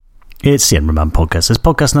It's the Enderman Podcast. It's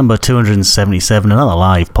podcast number 277, another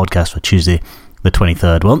live podcast for Tuesday the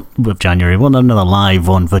 23rd of January. Well, not another live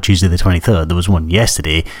one for Tuesday the 23rd. There was one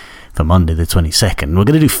yesterday for Monday the 22nd. We're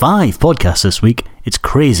going to do 5 podcasts this week. It's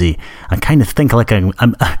crazy. I kind of think like I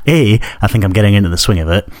think I'm getting into the swing of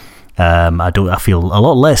it. I feel a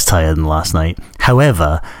lot less tired than last night.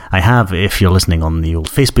 However, I have, if you're listening on the old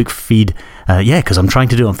Facebook feed, because I'm trying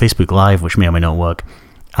to do it on Facebook Live, which may or may not work,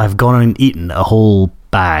 I've gone and eaten a whole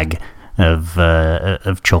bag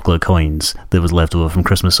of chocolate coins that was left over from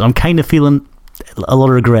Christmas. So I'm kind of feeling a lot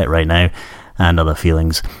of regret right now, and other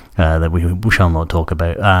feelings that we shall not talk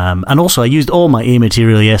about. And also, I used all my A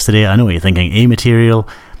material yesterday. I know what you're thinking, A material.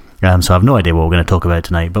 So I have no idea what we're going to talk about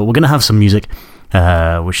tonight, but we're going to have some music,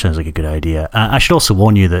 which sounds like a good idea. I should also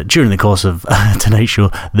warn you that during the course of tonight's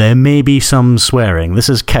show, there may be some swearing. This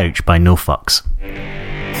is Couch by No Fucks.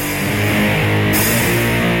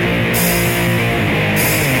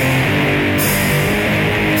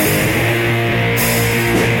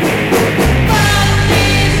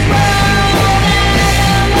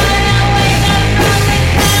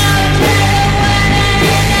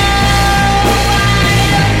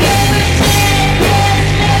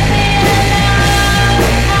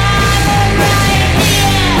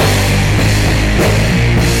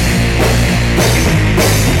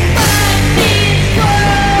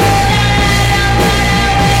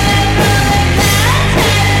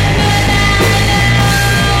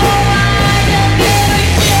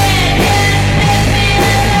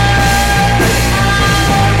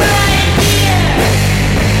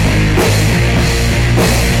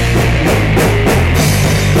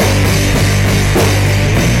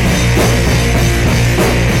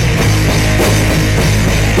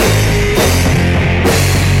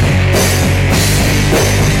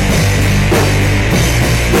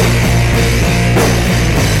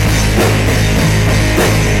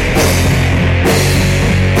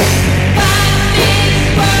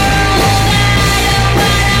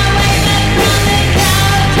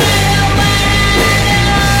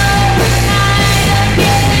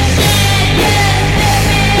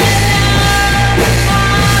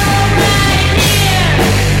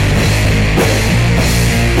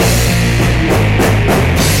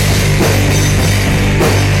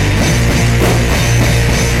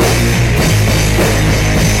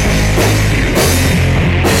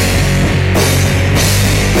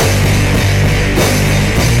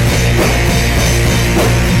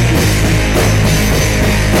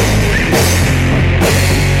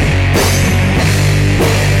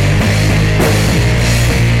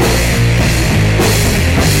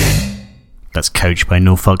 That's Couch by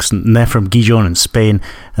No Fucks, and they're from Gijon in Spain,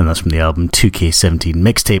 and that's from the album 2K17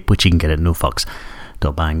 Mixtape, which you can get at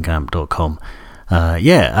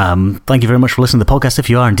nofucks.bandcamp.com. Thank you very much for listening to the podcast.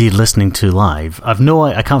 If you are indeed listening to live,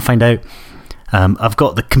 I can't find out. I've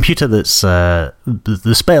got the computer that's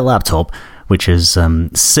the spare laptop, which is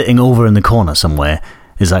sitting over in the corner somewhere,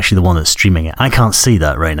 is actually the one that's streaming it. I can't see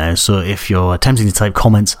that right now, so if you're attempting to type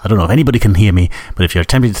comments, I don't know if anybody can hear me, but if you're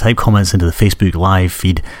attempting to type comments into the Facebook live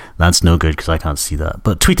feed, that's no good because I can't see that.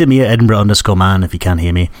 But tweet at me at Edinburgh_man if you can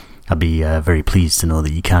hear me. I'd be very pleased to know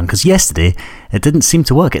that you can, because yesterday it didn't seem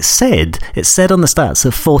to work. It said on the stats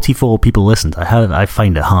that 44 people listened. I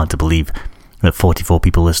find it hard to believe that 44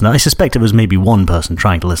 people listened. I suspect it was maybe one person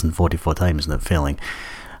trying to listen 44 times and it failing.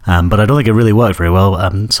 But I don't think it really worked very well.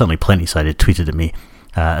 Certainly Plenty-Sided tweeted at me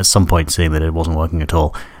at some point saying that it wasn't working at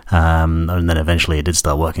all, and then eventually it did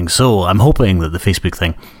start working. So I'm hoping that the Facebook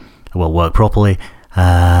thing will work properly,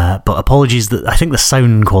 but apologies that I think the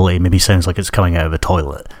sound quality maybe sounds like it's coming out of a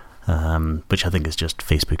toilet, which I think is just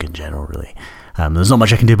Facebook in general, really. There's not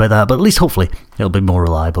much I can do about that, but at least hopefully it'll be more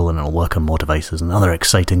reliable and it'll work on more devices and other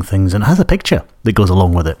exciting things, and it has a picture that goes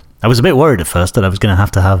along with it. I was a bit worried at first that I was going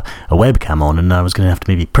to have a webcam on, and I was going to have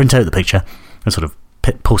to maybe print out the picture and sort of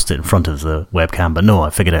post it in front of the webcam, but no, I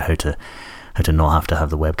figured out how to not have to have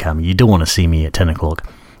the webcam. You don't want to see me at 10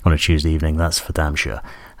 o'clock on a Tuesday evening, that's for damn sure.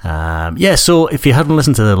 So if you haven't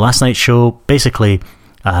listened to the last night's show, basically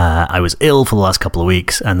I was ill for the last couple of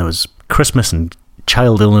weeks, and there was Christmas and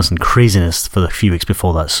child illness and craziness for the few weeks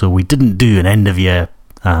before that, so we didn't do an end of year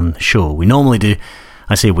show. We normally do,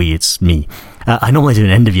 I say we, it's me, I normally do an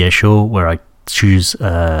end of year show where I choose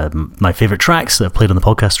my favourite tracks that I've played on the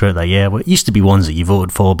podcast throughout that year. Well, it used to be ones that you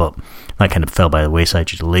voted for, but that kind of fell by the wayside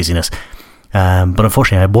due to laziness. But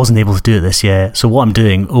unfortunately, I wasn't able to do it this year. So what I'm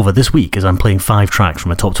doing over this week is I'm playing 5 tracks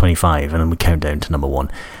from a top 25, and then we count down to number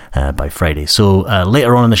 1 by Friday. So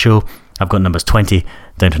later on in the show, I've got numbers 20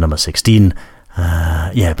 down to number 16.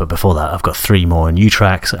 But before that, I've got 3 more new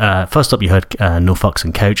tracks. First up, you heard No Fucks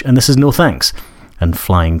and Couch, and this is No Thanks and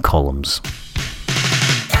Flying Columns.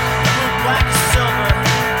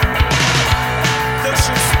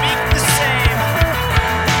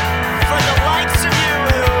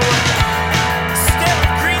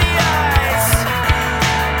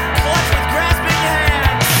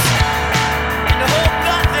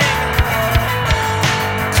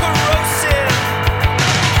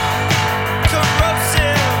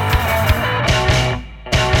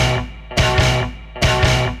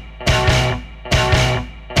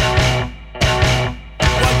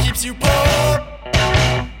 keeps you poor.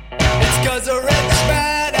 It's 'cause a rich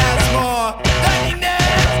man has more than he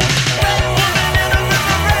needs. Red woman in a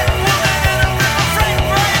river, red woman in a river, Frank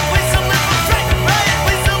Ryan, we still live a Frank Ryan,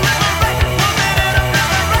 we still live a red woman in a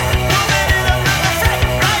river, red woman in a river, Frank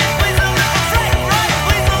Ryan, we still live a Frank Ryan,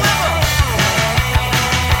 we still live a.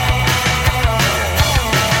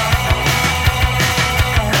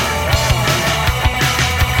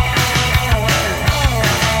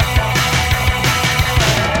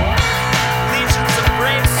 Legions of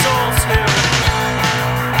brave souls who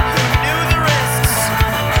knew the risks,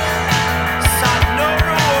 sought no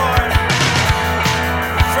reward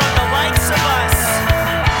from the likes of us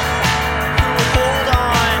who hold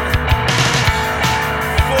on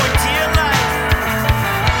for dear life,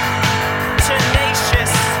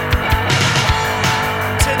 tenacious,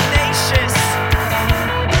 tenacious.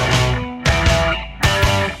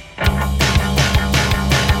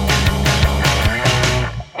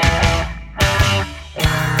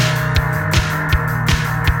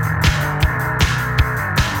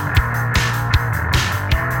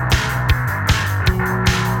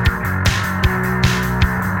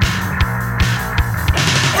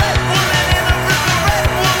 Red woman in a river, red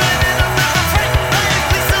woman in a river, Frank Ryan,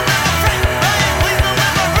 we still live a Frank Ryan, we still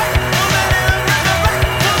live a red woman in a river, red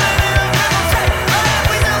woman in a river, Frank Ryan,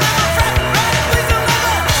 we still live a Frank Ryan, we still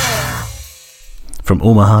live a. From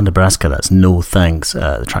Omaha, Nebraska, that's No Thanks.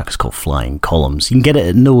 The track is called Flying Columns. You can get it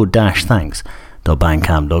at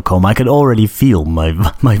no-thanks.bandcamp.com. I could already feel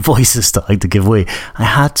my voice is starting to give way. I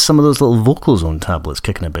had some of those little vocals on tablets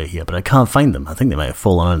kicking about here, but I can't find them. I think they might have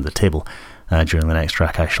fallen under the table. During the next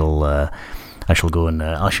track, I shall go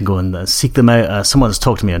and seek them out. Someone's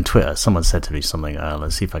talked to me on Twitter. Someone said to me something.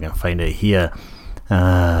 Let's see if I can find it here.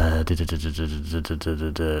 Oh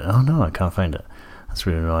no, I can't find it. That's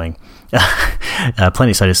really annoying.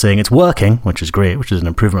 Plenty Side is saying it's working, which is great, which is an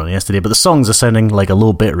improvement on yesterday, but the songs are sounding like a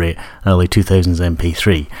low bitrate, early 2000s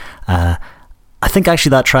MP3. I think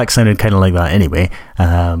actually that track sounded kind of like that anyway,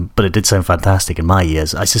 but it did sound fantastic in my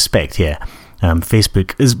ears. I suspect, yeah.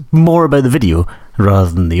 Facebook is more about the video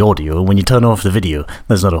rather than the audio. When you turn off the video,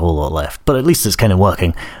 there's not a whole lot left, but at least it's kind of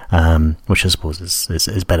working, which I suppose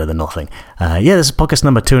is better than nothing. Yeah, this is podcast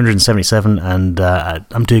number 277, and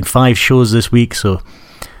I'm doing 5 shows this week, so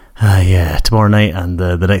yeah, tomorrow night and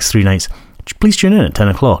the next 3 nights. Please tune in at 10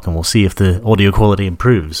 o'clock and we'll see if the audio quality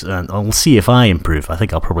improves, and I'll see if I improve. I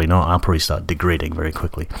think I'll probably not. I'll probably start degrading very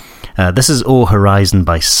quickly. This is O Horizon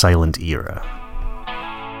by Silent Era.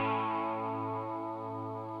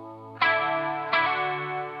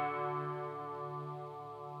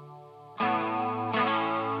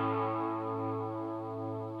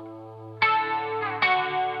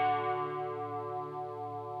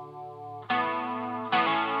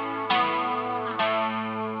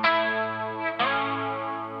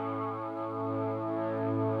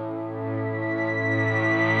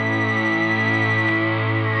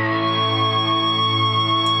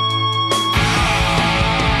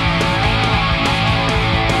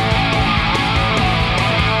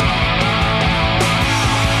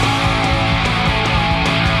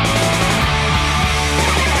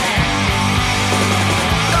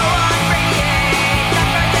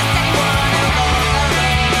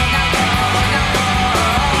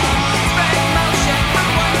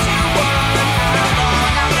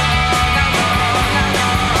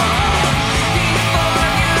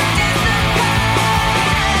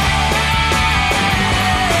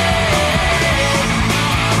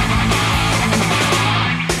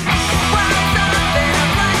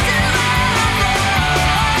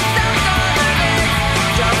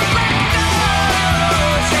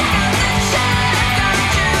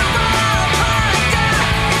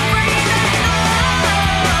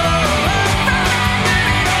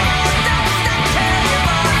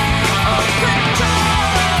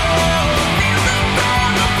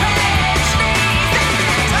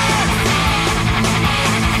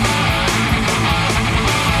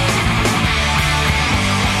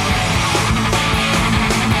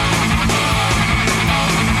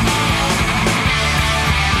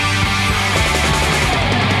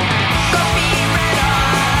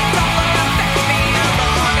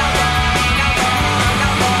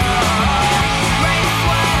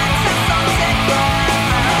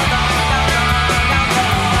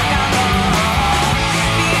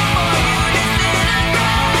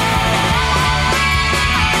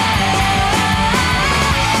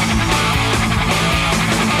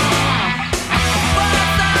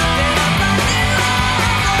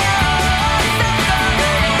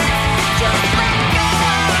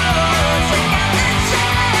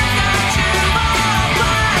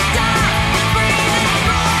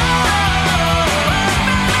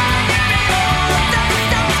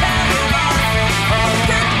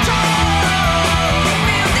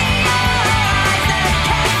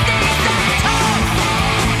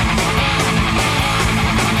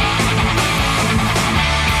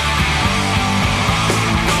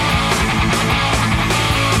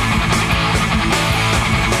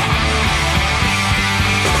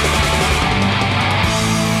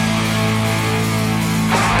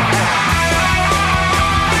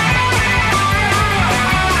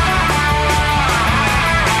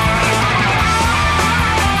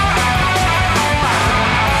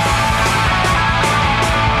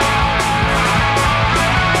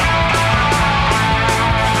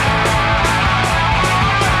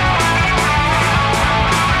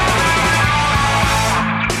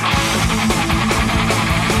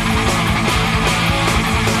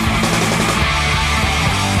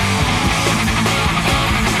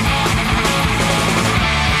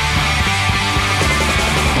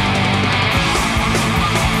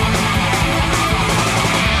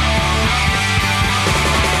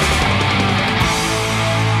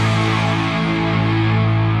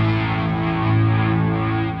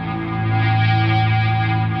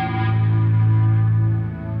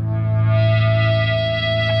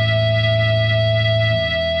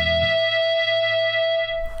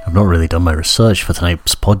 I've not really done my research for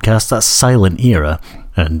tonight's podcast. That's Silent Era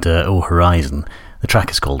and O Horizon. The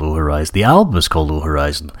track is called O Horizon. The album is called O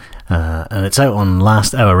Horizon. And it's out on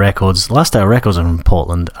Last Hour Records. Last Hour Records are from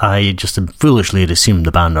Portland. I just foolishly had assumed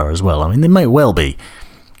the band are as well. I mean, they might well be.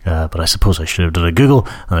 But I suppose I should have done a Google,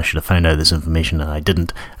 and I should have found out this information, and I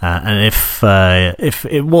didn't. And if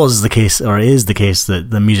it was the case, or it is the case, that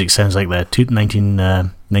the music sounds like their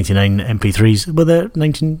 1999 MP3s, were there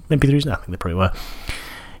 19 MP3s? I think they probably were.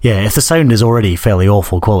 Yeah, if the sound is already fairly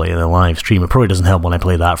awful quality in the live stream, it probably doesn't help when I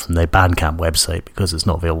play that from the Bandcamp website, because it's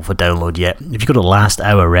not available for download yet. If you go to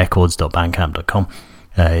lasthourrecords.bandcamp.com,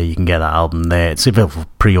 you can get that album there. It's available for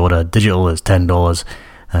pre-order. Digital is $10,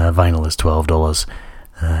 vinyl is $12.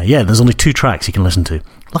 Yeah, there's only 2 tracks you can listen to.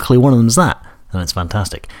 Luckily, one of them's that, and it's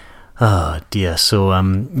fantastic. Oh dear. So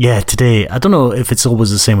yeah, today, I don't know if it's always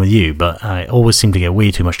the same with you, but I always seem to get way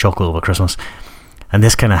too much chocolate over Christmas, and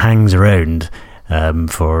this kind of hangs around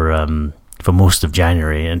for most of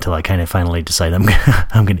January until I kind of finally decide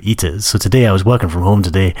I'm going to eat it. So today I was working from home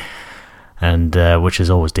today, and which is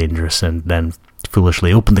always dangerous, and then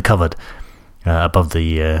foolishly opened the cupboard above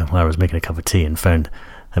the where I was making a cup of tea, and found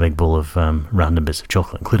a big bowl of random bits of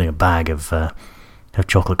chocolate, including a bag of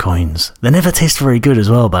chocolate coins. They never taste very good as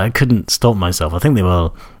well, but I couldn't stop myself. I think they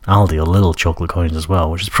were Aldi or Little chocolate coins as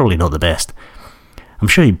well, which is probably not the best. I'm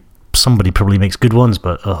sure somebody probably makes good ones,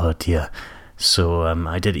 but oh dear. So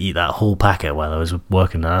I did eat that whole packet while I was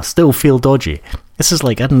working, and I still feel dodgy. This is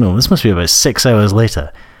like, I don't know, this must be about 6 hours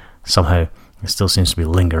later. Somehow, it still seems to be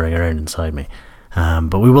lingering around inside me.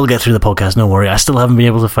 But we will get through the podcast, no worry. I still haven't been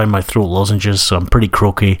able to find my throat lozenges, so I'm pretty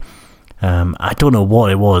croaky. I don't know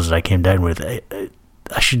what it was that I came down with. It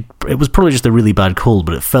was probably just a really bad cold,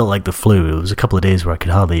 but it felt like the flu. It was a couple of days where I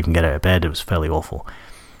could hardly even get out of bed. It was fairly awful.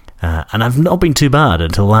 And I've not been too bad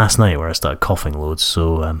until last night, where I started coughing loads.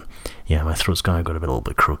 So yeah, my throat's kind of got a little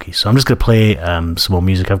bit croaky. So I'm just going to play some more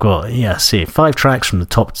music. I've got 5 tracks from the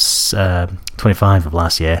top 25 of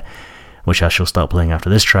last year, which I shall start playing after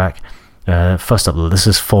this track. First up though, this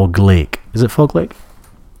is Fog Lake. Is it Fog Lake?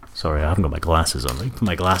 Sorry, I haven't got my glasses on. Let me put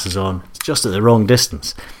my glasses on. It's just at the wrong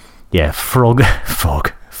distance. Yeah, Fog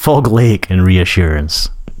Lake and Reassurance.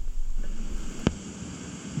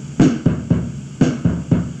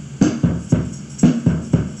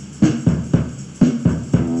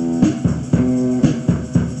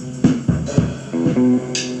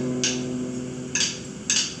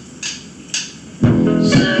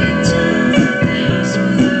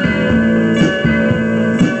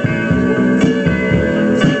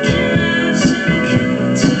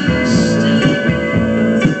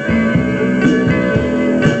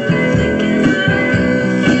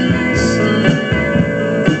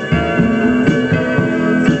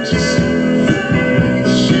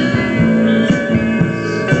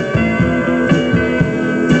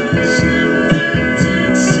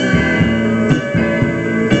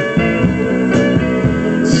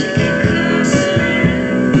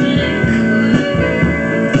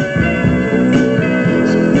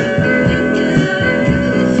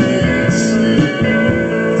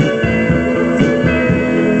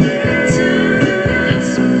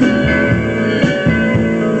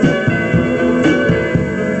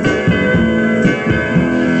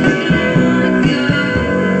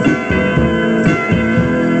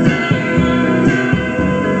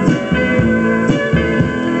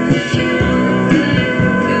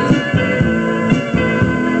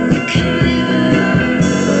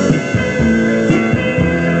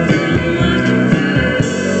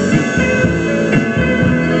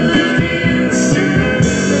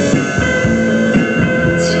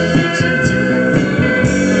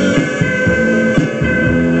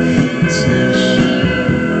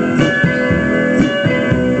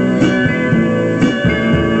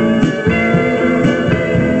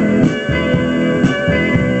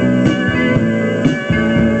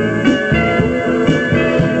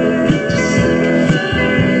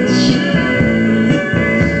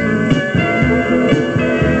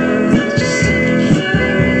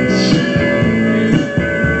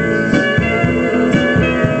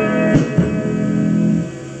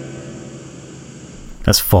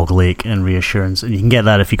 That's Fog Lake and Reassurance, and you can get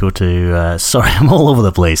that if you go to sorry, I'm all over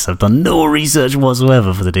the place. I've done no research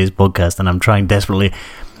whatsoever for today's podcast, and I'm trying desperately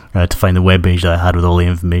to find the webpage that I had with all the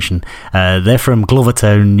information. They're from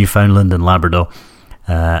Glovertown, Newfoundland and Labrador,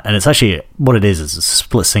 and it's actually, what it is a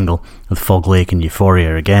split single with Fog Lake and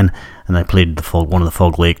Euphoria again, and I played one of the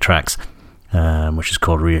Fog Lake tracks, which is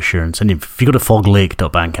called Reassurance. And if you go to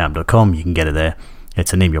foglake.bandcamp.com, you can get it there.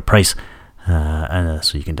 It's a Name Your Price, and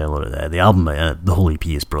so you can download it there. The album, the whole EP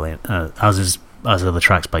is brilliant, as are the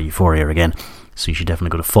tracks by Euphoria again. so you should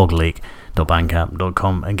definitely go to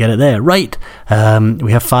foglake.bandcamp.com and get it there. Right,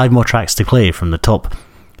 we have 5 more tracks to play from the top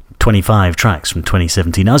 25 tracks from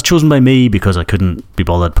 2017, as chosen by me because I couldn't be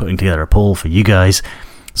bothered putting together a poll for you guys.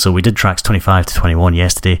 So we did tracks 25 to 21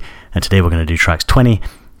 yesterday, and today we're going to do tracks 20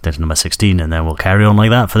 down to number 16, and then we'll carry on like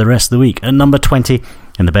that for the rest of the week. At number 20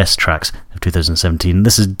 in the best tracks of 2017,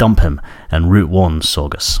 this is Dump Him and Route 1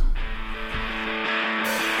 Saugus.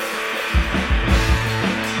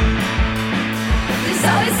 There's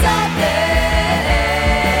always something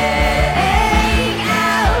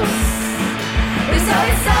else. There's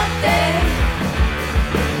always something.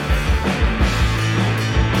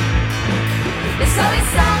 There's always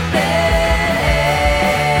something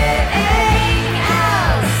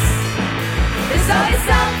else. There's always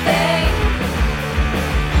something.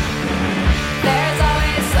 There's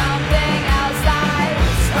always something else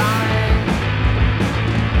that's wrong.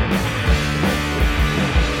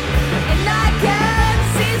 And I can't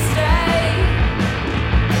see straight.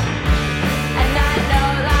 And I know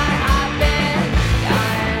that I've been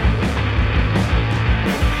done.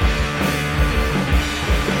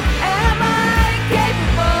 Am I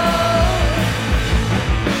capable?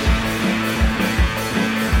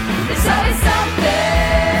 There's always something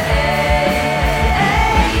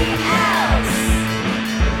else.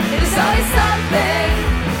 There's always something.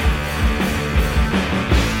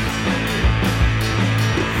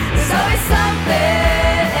 There's always something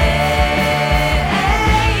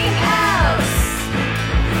else.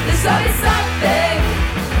 There's always something.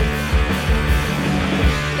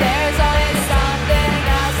 There's always something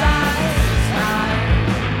else that's wrong.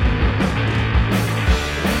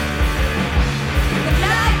 And I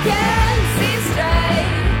can't see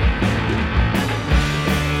straight.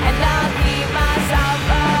 And I'll keep myself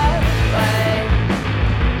away.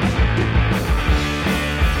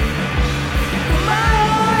 My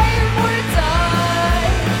life we're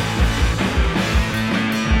done.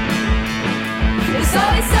 There's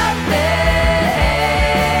always something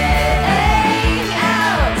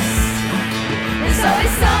else. There's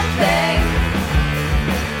always something.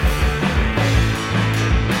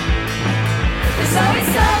 There's always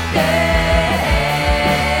something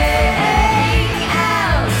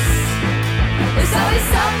else. There's always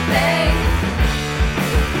something.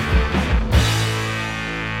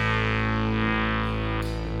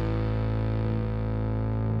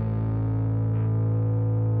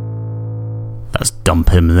 That's Dump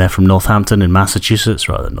Him. They're from Northampton in Massachusetts,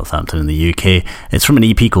 rather than Northampton in the UK. It's from an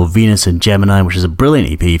EP called Venus and Gemini, which is a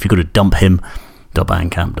brilliant EP. If you go to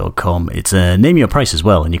dumphim.bandcamp.com, it's Name Your Price as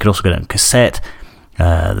well, and you can also get it on cassette.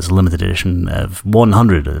 There's a limited edition of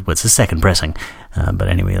 100. Well, it's the second pressing. But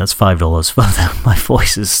anyway, that's $5 for that. My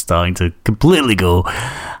voice is starting to completely go.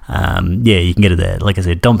 Yeah, you can get it there. Like I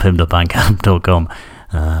said, dumphim.bandcamp.com.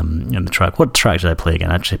 And the track. What track did I play again?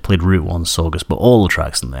 I actually played Route 1 Saugus, but all the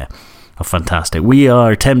tracks in there are fantastic. We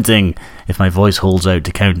are attempting, if my voice holds out,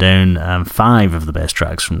 to count down 5 of the best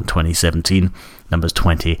tracks from 2017, numbers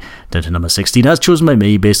 20 down to number 16, as chosen by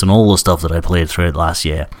me based on all the stuff that I played throughout last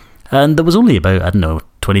year. And there was only about,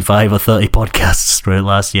 25 or 30 podcasts throughout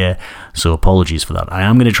last year, so apologies for that. I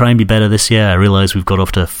am going to try and be better this year. I realise we've got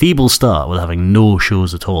off to a feeble start with having no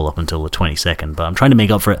shows at all up until the 22nd, but I'm trying to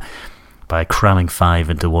make up for it by cramming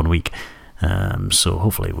 5 into 1 week. So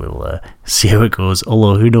hopefully we'll see how it goes.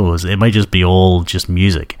 Although who knows, it might just be all just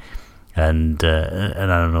music, and I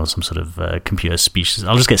don't know, some sort of computer speech.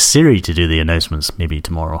 I'll just get Siri to do the announcements maybe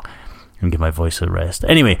tomorrow and give my voice a rest.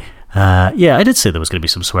 Anyway, yeah, I did say there was going to be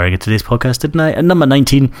some swearing in today's podcast, didn't I? At number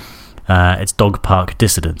 19, it's Dog Park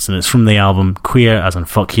Dissidents, and it's from the album Queer as in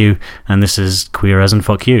Fuck You, and this is Queer as in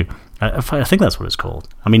Fuck You. I think that's what it's called.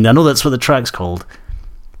 I mean, I know that's what the track's called,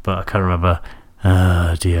 but I can't remember.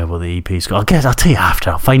 Dear, what the EP's called. I'll tell you after.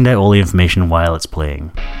 I'll find out all the information while it's playing.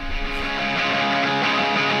 I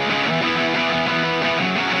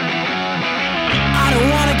don't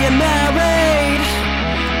wanna get married.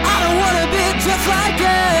 I don't wanna be just like you.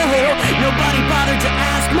 Nobody bothered to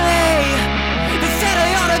ask me. They said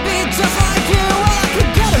I ought to be just like you. Well, I could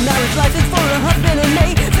get a marriage license for a husband and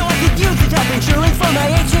me, so I could use the health insurance for my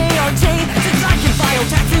HART. Since I can file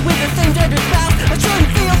taxi with the same gender spouse, I shouldn't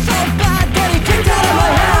feel so bad getting kicked out of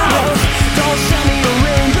my house. Don't send me a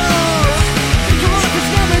rainbow. Your life has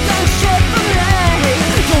never done shit for me.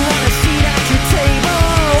 Don't want a seat at your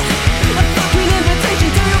table. A fucking invitation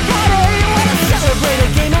to your party. Wanna celebrate a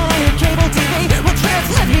game on your cable TV? Well, trans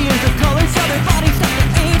lesbians are calling southern bodies stuff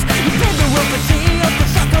to eat. You paid the world for CEOs to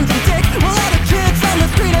suck on some dick. Well, all the kids on the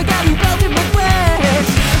street are getting belted with wings.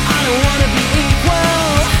 I don't wanna be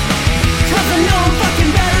equal, 'cause I know I'm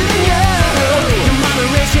fucking better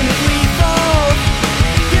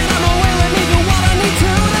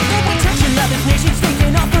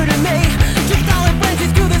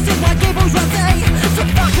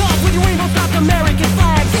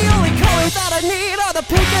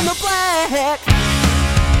in the black.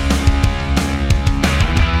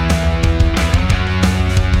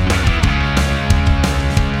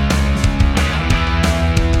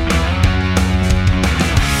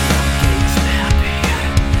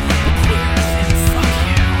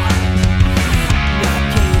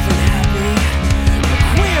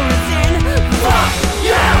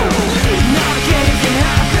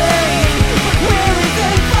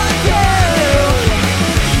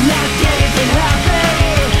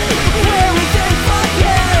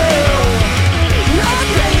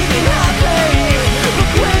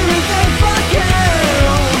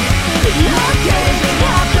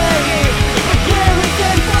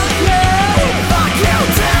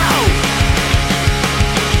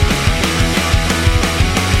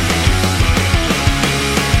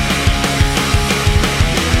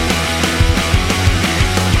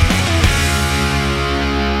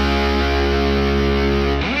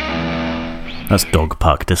 That's Dog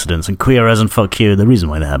Park Dissidents and Queer as and Fuck You. The reason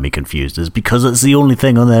why they had me confused is because it's the only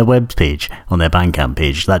thing on their web page, on their Bandcamp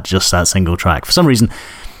page, that single track. For some reason,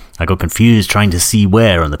 I got confused trying to see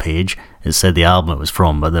where on the page it said the album it was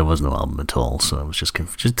from, but there was no album at all, so it was just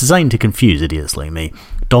designed to confuse idiots like me.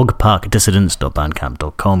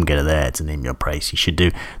 dogparkdissidents.bandcamp.com, get it there, it's a name your price, you should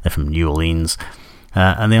do. They're from New Orleans,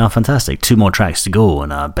 and they are fantastic. 2 more tracks to go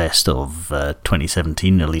in our best of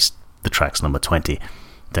 2017, at least the track's number 20.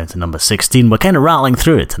 Down to number 16. We're kind of rattling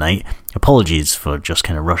through it tonight. Apologies for just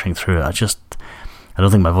kind of rushing through it. I don't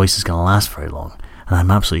think my voice is going to last very long. And I'm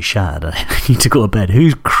absolutely shattered. I need to go to bed.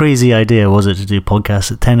 Whose crazy idea was it to do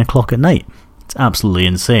podcasts at 10 o'clock at night? It's absolutely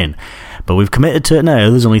insane. But we've committed to it now.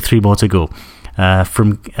 There's only 3 more to go.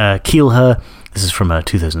 From KEEL. This is from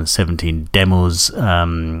 2017 demos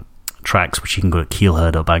tracks, which you can go to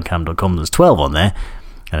keelher.bandcamp.com. There's 12 on there.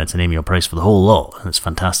 And it's a name your price for the whole lot. And it's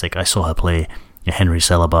fantastic. I saw her play Henry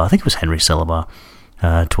Celabar, I think it was Henry Celabar,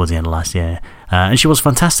 towards the end of last year, and she was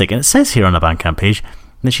fantastic. And it says here on the Bandcamp page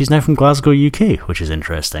that she's now from Glasgow, UK, which is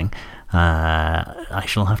interesting. I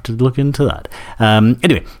shall have to look into that.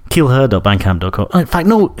 Anyway, keelher.bandcamp.com. In fact,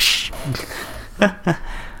 no,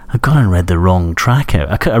 I've gone and read the wrong track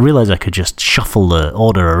out. I realised I could just shuffle the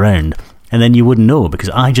order around, and then you wouldn't know, because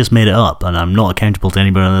I just made it up, and I'm not accountable to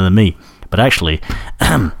anybody other than me. But actually,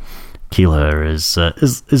 KEELher is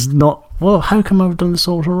not. Well, how come I've done this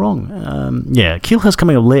all wrong? KEELher's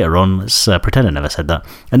coming up later on. Let's pretend I never said that.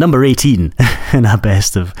 At number 18 in our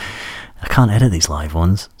best of... I can't edit these live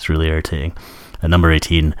ones. It's really irritating. At number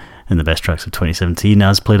 18 in the best tracks of 2017,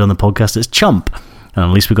 as played on the podcast, it's CHUMP. And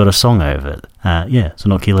at least we got a song out of it. So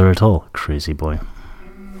not KEELher at all. Crazy boy.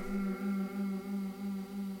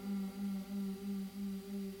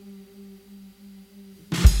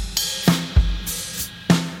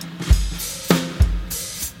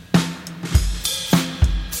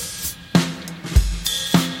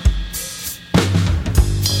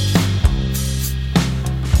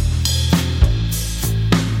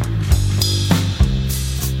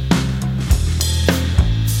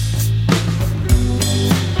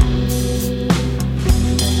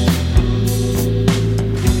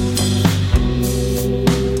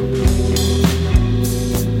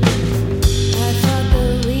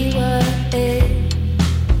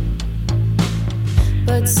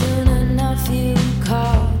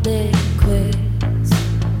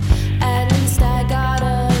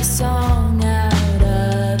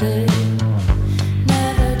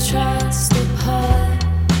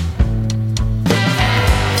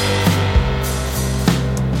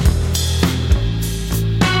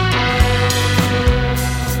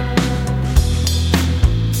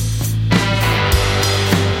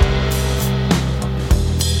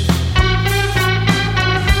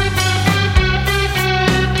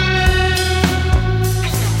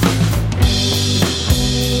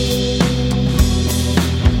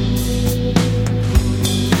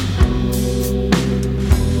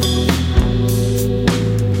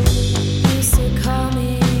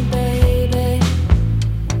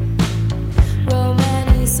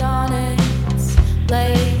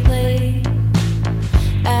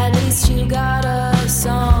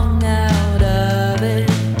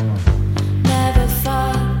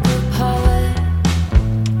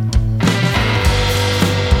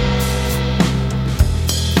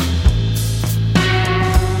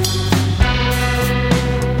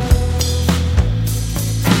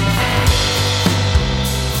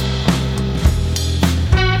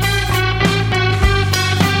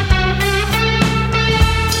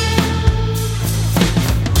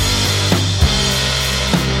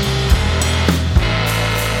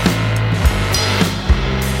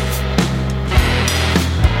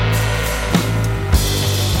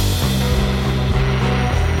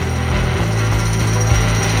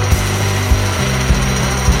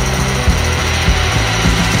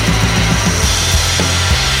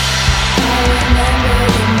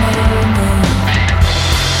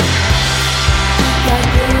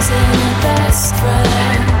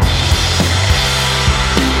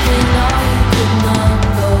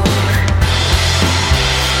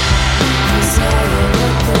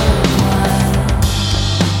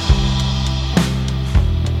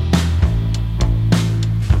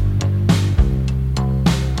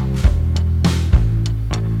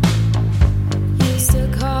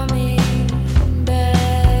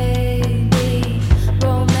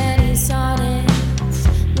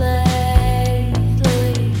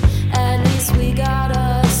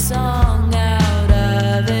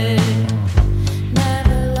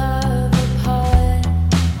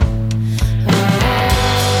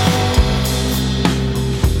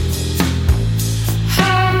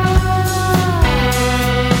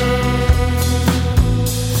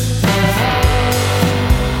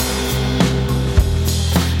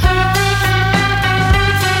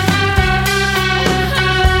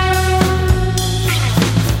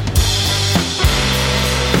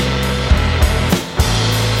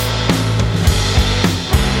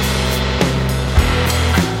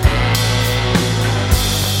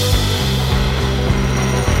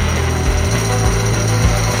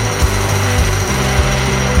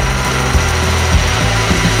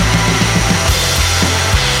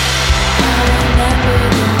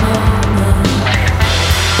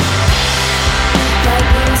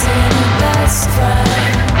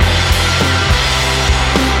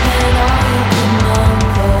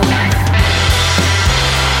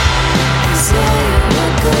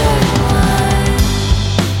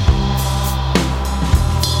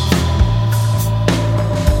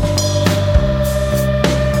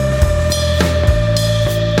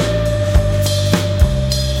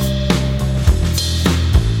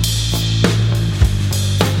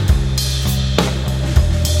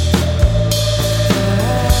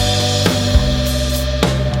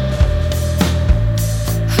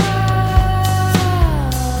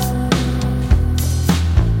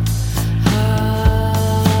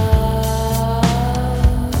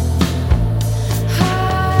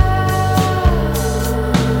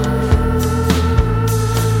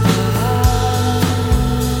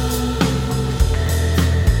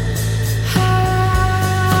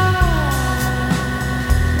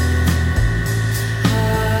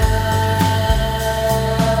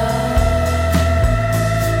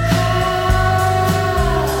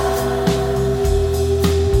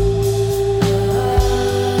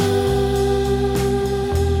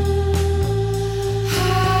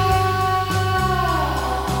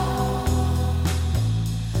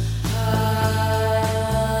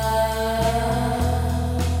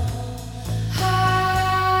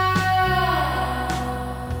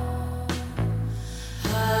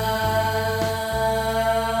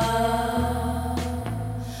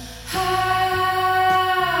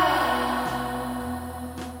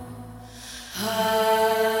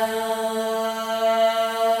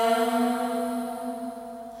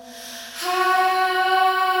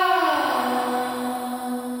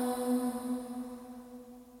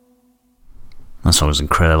 song is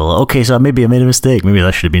incredible. Okay, so maybe I made a mistake. Maybe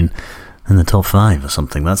that should have been in the top 5 or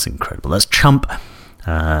something. That's incredible. That's CHUMP.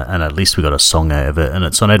 And at least we got a song out of it. And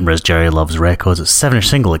it's on Edinburgh's Jerry Loves Records. It's a 7-inch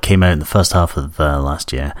single that came out in the first half of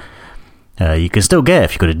last year. You can still get it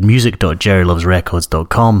if you go to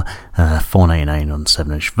music.jerrylovesrecords.com. $4.99 on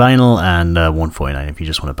 7-inch vinyl and $1.49 if you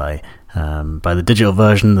just want to buy the digital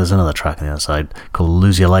version. There's another track on the other side called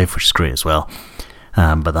Lose Your Life, which is great as well.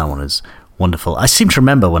 But that one is wonderful. I seem to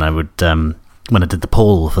remember when I did the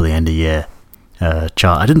poll for the end of year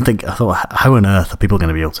chart, I thought, how on earth are people going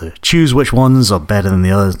to be able to choose which ones are better than the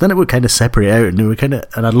others? Then it would kind of separate out,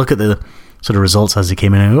 and I'd look at the sort of results as they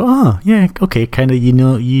came in and go, oh yeah, okay, kind of,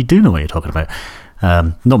 you do know what you're talking about.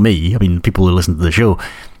 Not me, I mean people who listen to the show.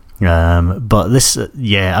 But this,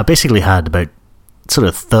 I basically had about sort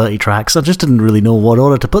of 30 tracks. I just didn't really know what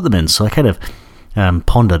order to put them in, so I kind of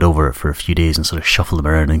pondered over it for a few days and sort of shuffled them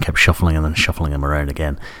around and kept shuffling and then shuffling them around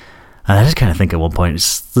again. And I just kind of think at one point,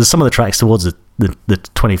 there's some of the tracks towards the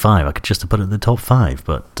 25, I could just have put it in the top 5.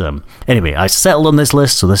 But anyway, I settled on this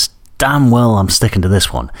list, so this damn well I'm sticking to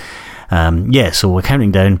this one. So we're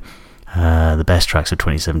counting down the best tracks of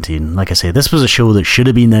 2017. Like I say, this was a show that should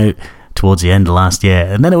have been out towards the end of last year,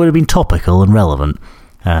 and then it would have been topical and relevant.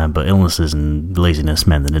 But illnesses and laziness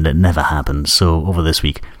meant that it never happened. So over this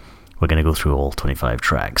week, we're going to go through all 25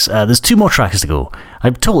 tracks. There's 2 more tracks to go.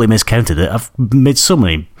 I've totally miscounted it. I've made so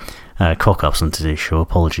many cock-ups on today's show.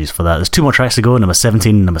 Apologies for that. There's 2 more tracks to go, number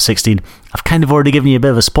 17 and number 16. I've kind of already given you a bit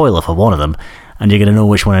of a spoiler for one of them, and you're going to know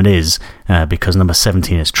which one it is, because number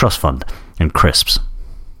 17 is Trust Fund and Crisps.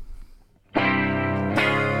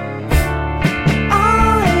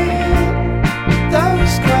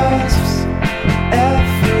 Those crisps,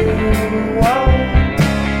 everyone.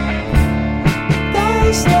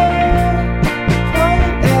 There's no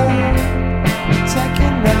point in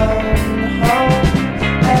taking them home,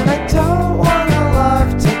 and I don't want our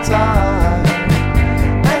life to die.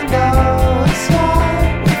 I know it's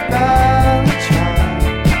hard, we've barely tried,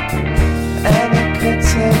 and it could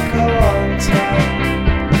take a long time.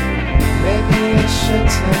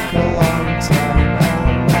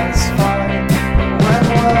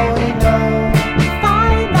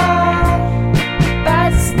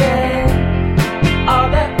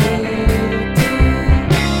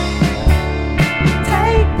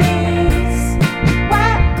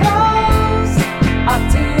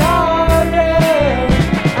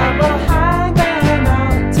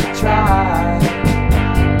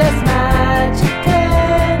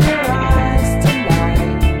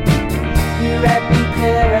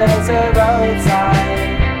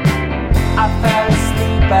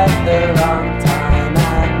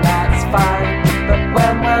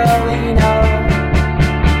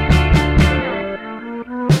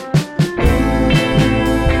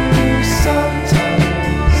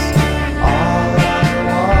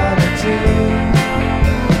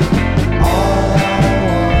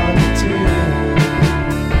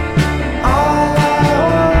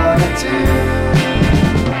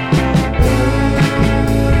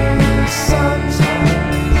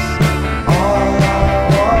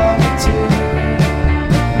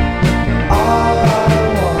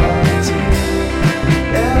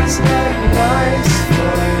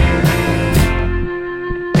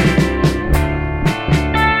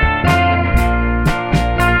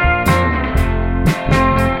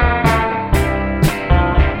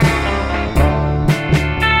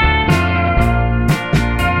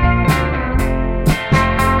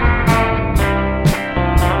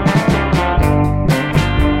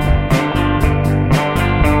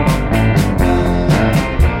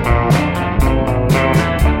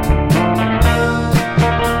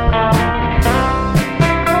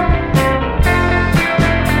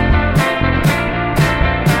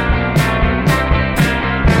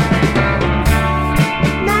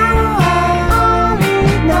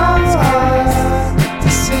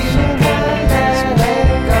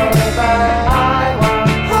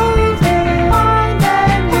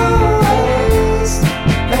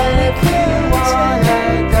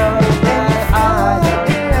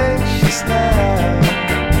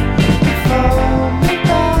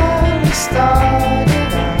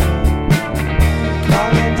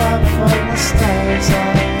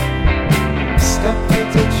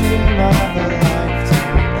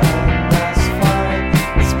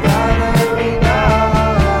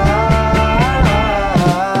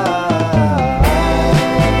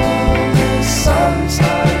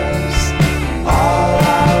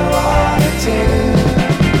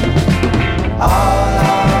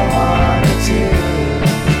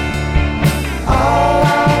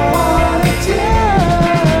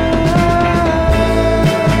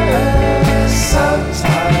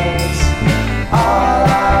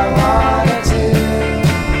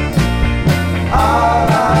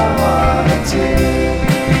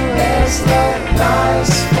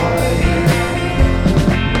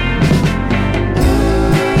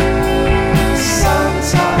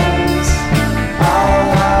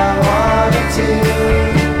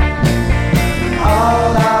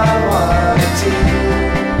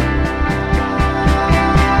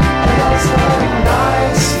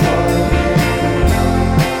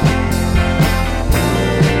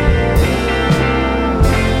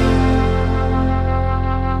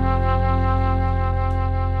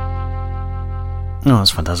 Oh,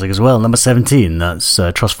 that's fantastic as well. Number 17, that's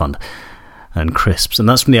Trust Fund and Crisps, and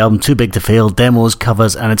that's from the album Too Big to Fail, Demos,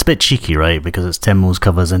 Covers, and it's a bit cheeky, right, because it's demos,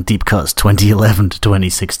 covers, and deep cuts 2011 to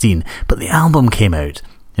 2016, but the album came out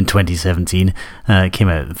in 2017. It came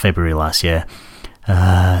out in February last year.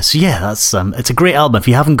 So yeah, that's it's a great album. If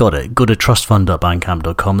you haven't got it, go to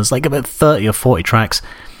trustfund.bandcamp.com. There's like about 30 or 40 tracks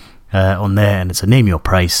on there, and it's a Name Your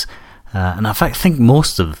Price, and in fact I think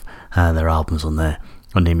most of their albums on there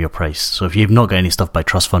on Name Your Price. So if you've not got any stuff by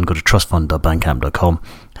Trust Fund, go to trustfund.bandcamp.com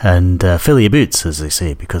and fill your boots, as they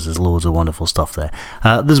say, because there's loads of wonderful stuff there.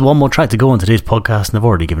 There's one more track to go on today's podcast, and I've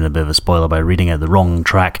already given a bit of a spoiler by reading out the wrong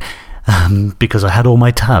track, because I had all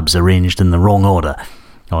my tabs arranged in the wrong order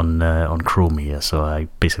on Chrome here, so I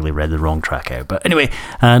basically read the wrong track out. But anyway,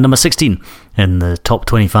 number 16 in the top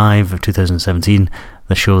 25 of 2017,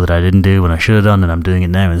 the show that I didn't do when I should have done, and I'm doing it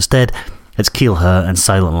now instead. It's KEEL Her and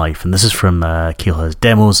Silent Life, and this is from KEEL Her's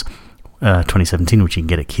Demos 2017, which you can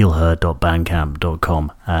get at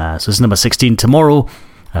keelher.bandcamp.com. So this is number 16. Tomorrow,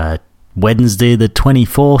 Wednesday the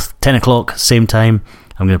 24th, 10 o'clock, same time,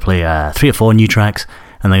 I'm going to play 3 or 4 new tracks,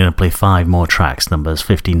 and I'm going to play 5 more tracks, numbers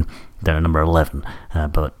 15 down to number 11.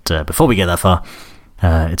 But before we get that far,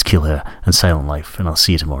 it's KEEL Her and Silent Life, and I'll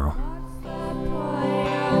see you tomorrow.